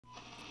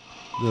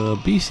The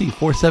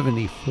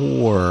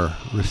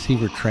BC-474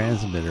 receiver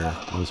transmitter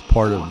was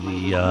part of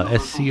the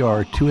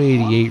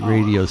SCR-288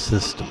 radio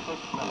system.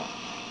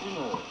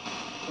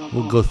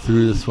 We'll go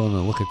through this one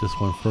and look at this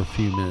one for a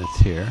few minutes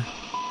here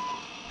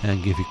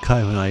and give you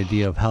kind of an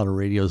idea of how the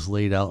radio is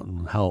laid out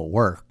and how it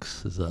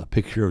works. There's a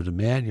picture of the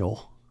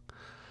manual,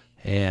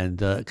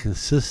 and it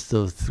consists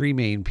of three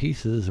main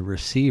pieces: a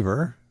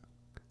receiver,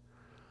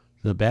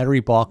 the battery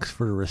box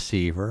for the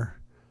receiver,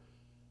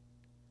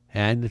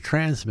 and the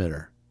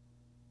transmitter.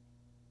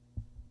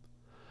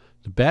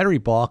 The battery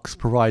box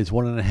provides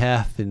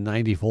 1.5 and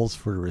 90 volts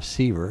for the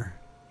receiver,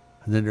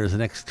 and then there's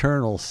an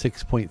external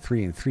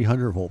 6.3 and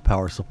 300 volt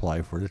power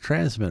supply for the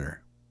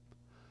transmitter.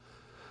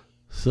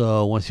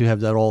 So once you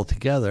have that all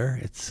together,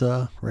 it's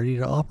ready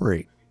to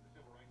operate.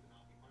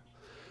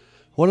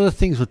 One of the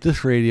things with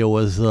this radio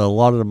was a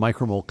lot of the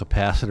micromole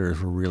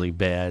capacitors were really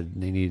bad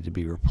and they needed to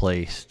be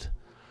replaced.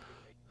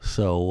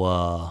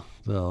 So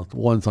the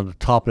ones on the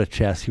top of the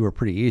chassis were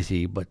pretty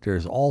easy, but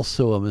there's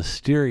also a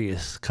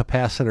mysterious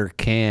capacitor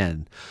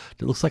can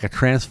that looks like a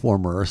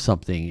transformer or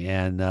something,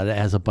 and that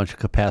has a bunch of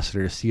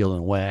capacitors sealed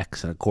in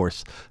wax, and of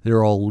course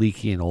they're all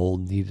leaky and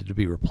old and needed to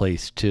be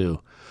replaced too.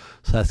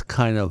 So that's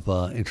kind of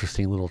an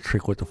interesting little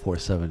trick with the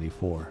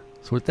 474.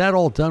 So with that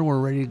all done, we're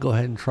ready to go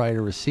ahead and try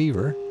the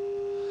receiver.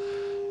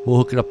 We'll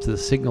hook it up to the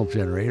signal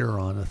generator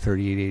on a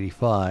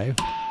 3885,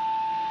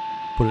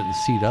 put it in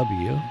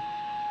CW,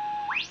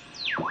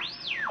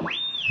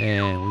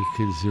 and we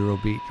could zero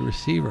beat the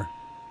receiver.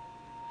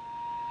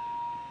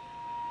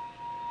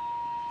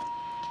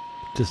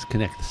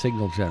 Disconnect the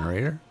signal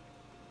generator.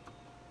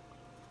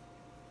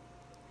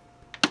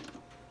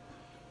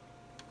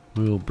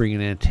 We will bring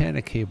an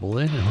antenna cable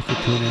in and hook it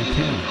to an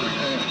antenna.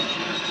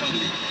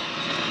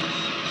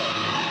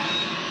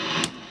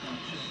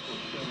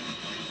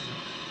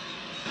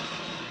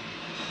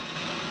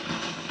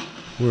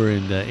 We're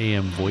in the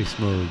AM voice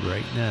mode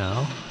right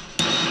now.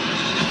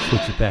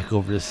 Switch it back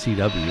over to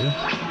CW.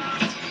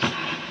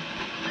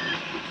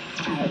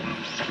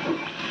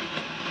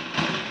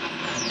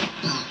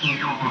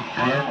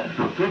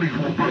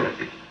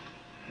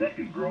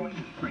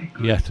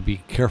 You have to be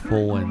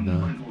careful when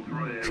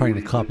trying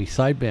to copy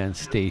sideband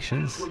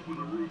stations.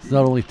 It's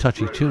not only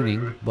touchy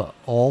tuning, but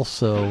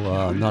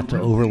also not to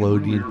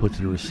overload the input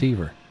to the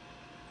receiver.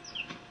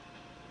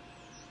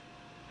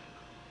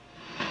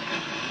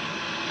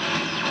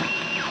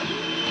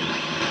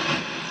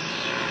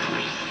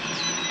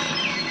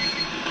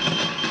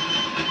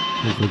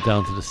 We'll go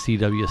down to the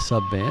CW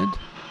subband.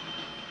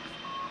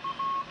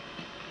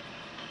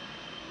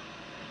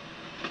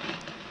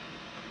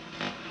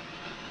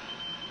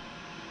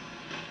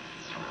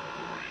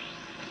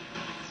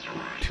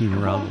 Tune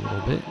around a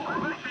little bit.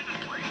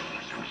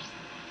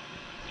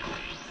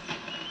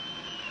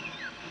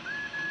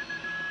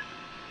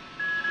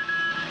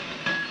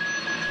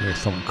 There's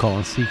someone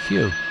calling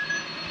CQ.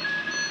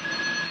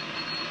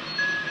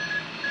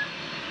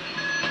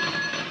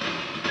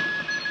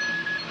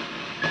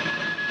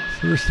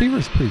 The receiver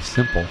is pretty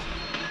simple.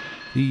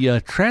 The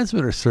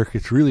transmitter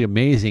circuit's really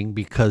amazing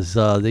because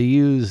they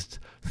used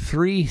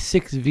 3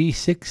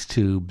 6V6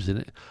 tubes, and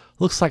it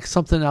looks like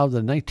something out of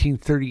the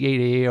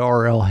 1938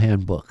 ARL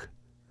handbook.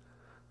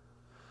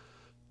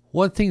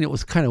 One thing that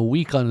was kind of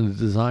weak on the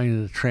design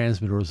of the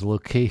transmitter was the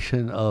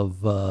location of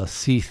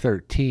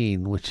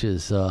C13, which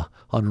is on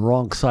the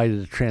wrong side of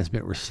the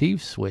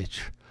transmit-receive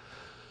switch.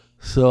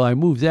 So I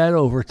moved that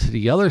over to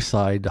the other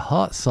side, the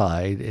hot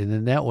side, and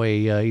then that way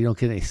you don't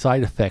get any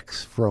side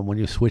effects from when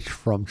you switch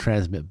from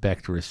transmit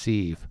back to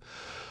receive.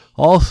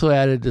 Also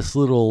added this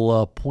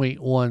little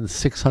 0.1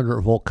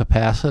 600 volt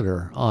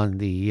capacitor on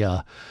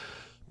the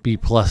B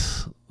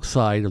plus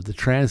side of the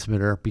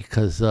transmitter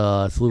because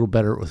it's a little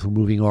better with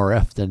removing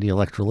RF than the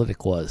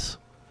electrolytic was.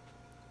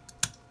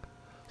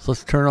 So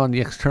let's turn on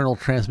the external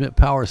transmit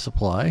power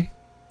supply.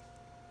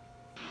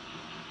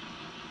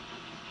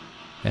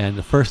 And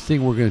the first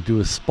thing we're going to do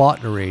is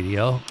spot the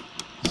radio.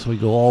 So we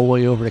go all the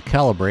way over to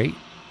calibrate.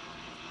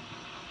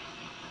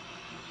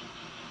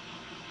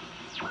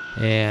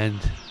 And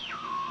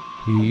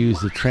you use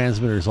the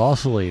transmitter's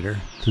oscillator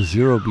to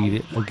zero beat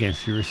it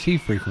against your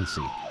receive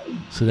frequency.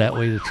 So that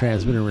way the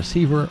transmitter and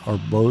receiver are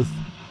both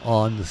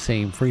on the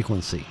same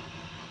frequency.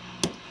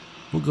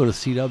 We'll go to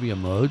CW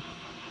mode.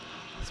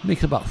 This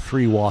makes about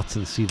 3 watts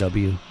in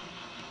CW.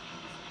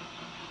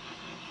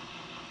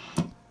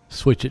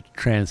 Switch it to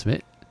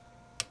transmit.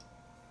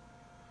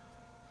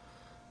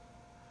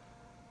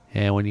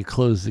 And when you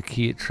close the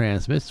key it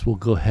transmits, we'll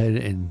go ahead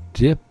and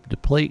dip the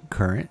plate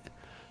current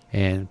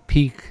and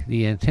peak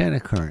the antenna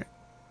current.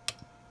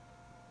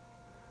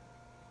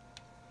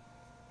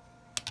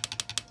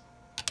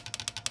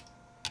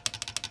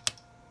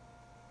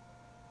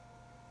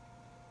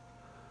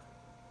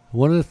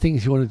 One of the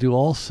things you want to do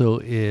also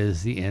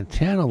is the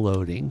antenna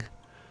loading.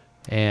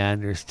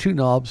 And there's 2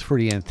 knobs for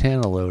the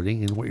antenna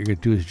loading, and what you're going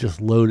to do is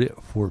just load it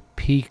for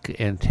peak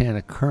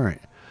antenna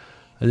current.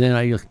 And then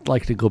I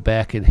like to go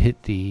back and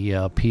hit the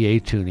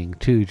PA tuning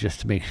too,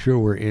 just to make sure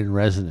we're in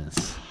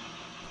resonance.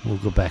 We'll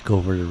go back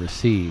over to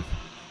receive.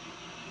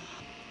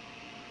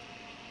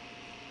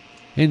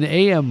 In the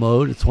AM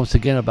mode, it's once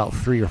again about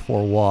 3 or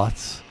 4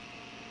 watts.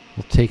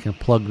 We'll take and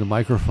plug the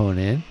microphone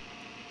in.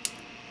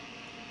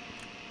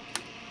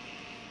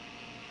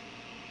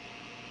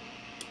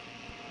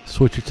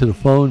 Switch it to the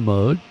phone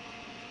mode.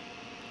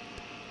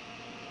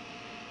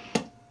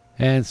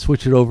 And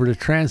switch it over to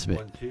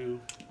transmit.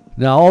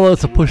 Now, although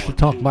it's a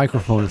push-to-talk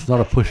microphone, it's not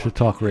a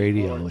push-to-talk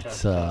radio.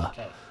 It's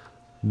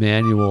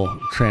manual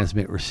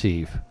transmit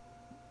receive.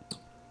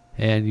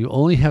 And you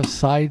only have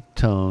side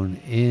tone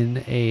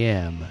in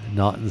AM,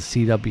 not in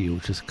CW,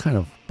 which is kind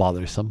of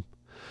bothersome.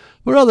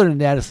 But other than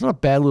that, it's not a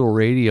bad little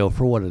radio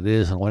for what it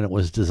is and when it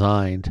was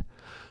designed.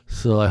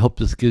 So I hope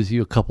this gives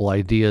you a couple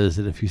ideas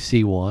that if you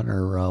see one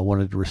or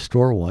wanted to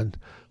restore one,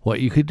 what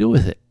you could do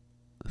with it.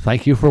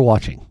 Thank you for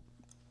watching.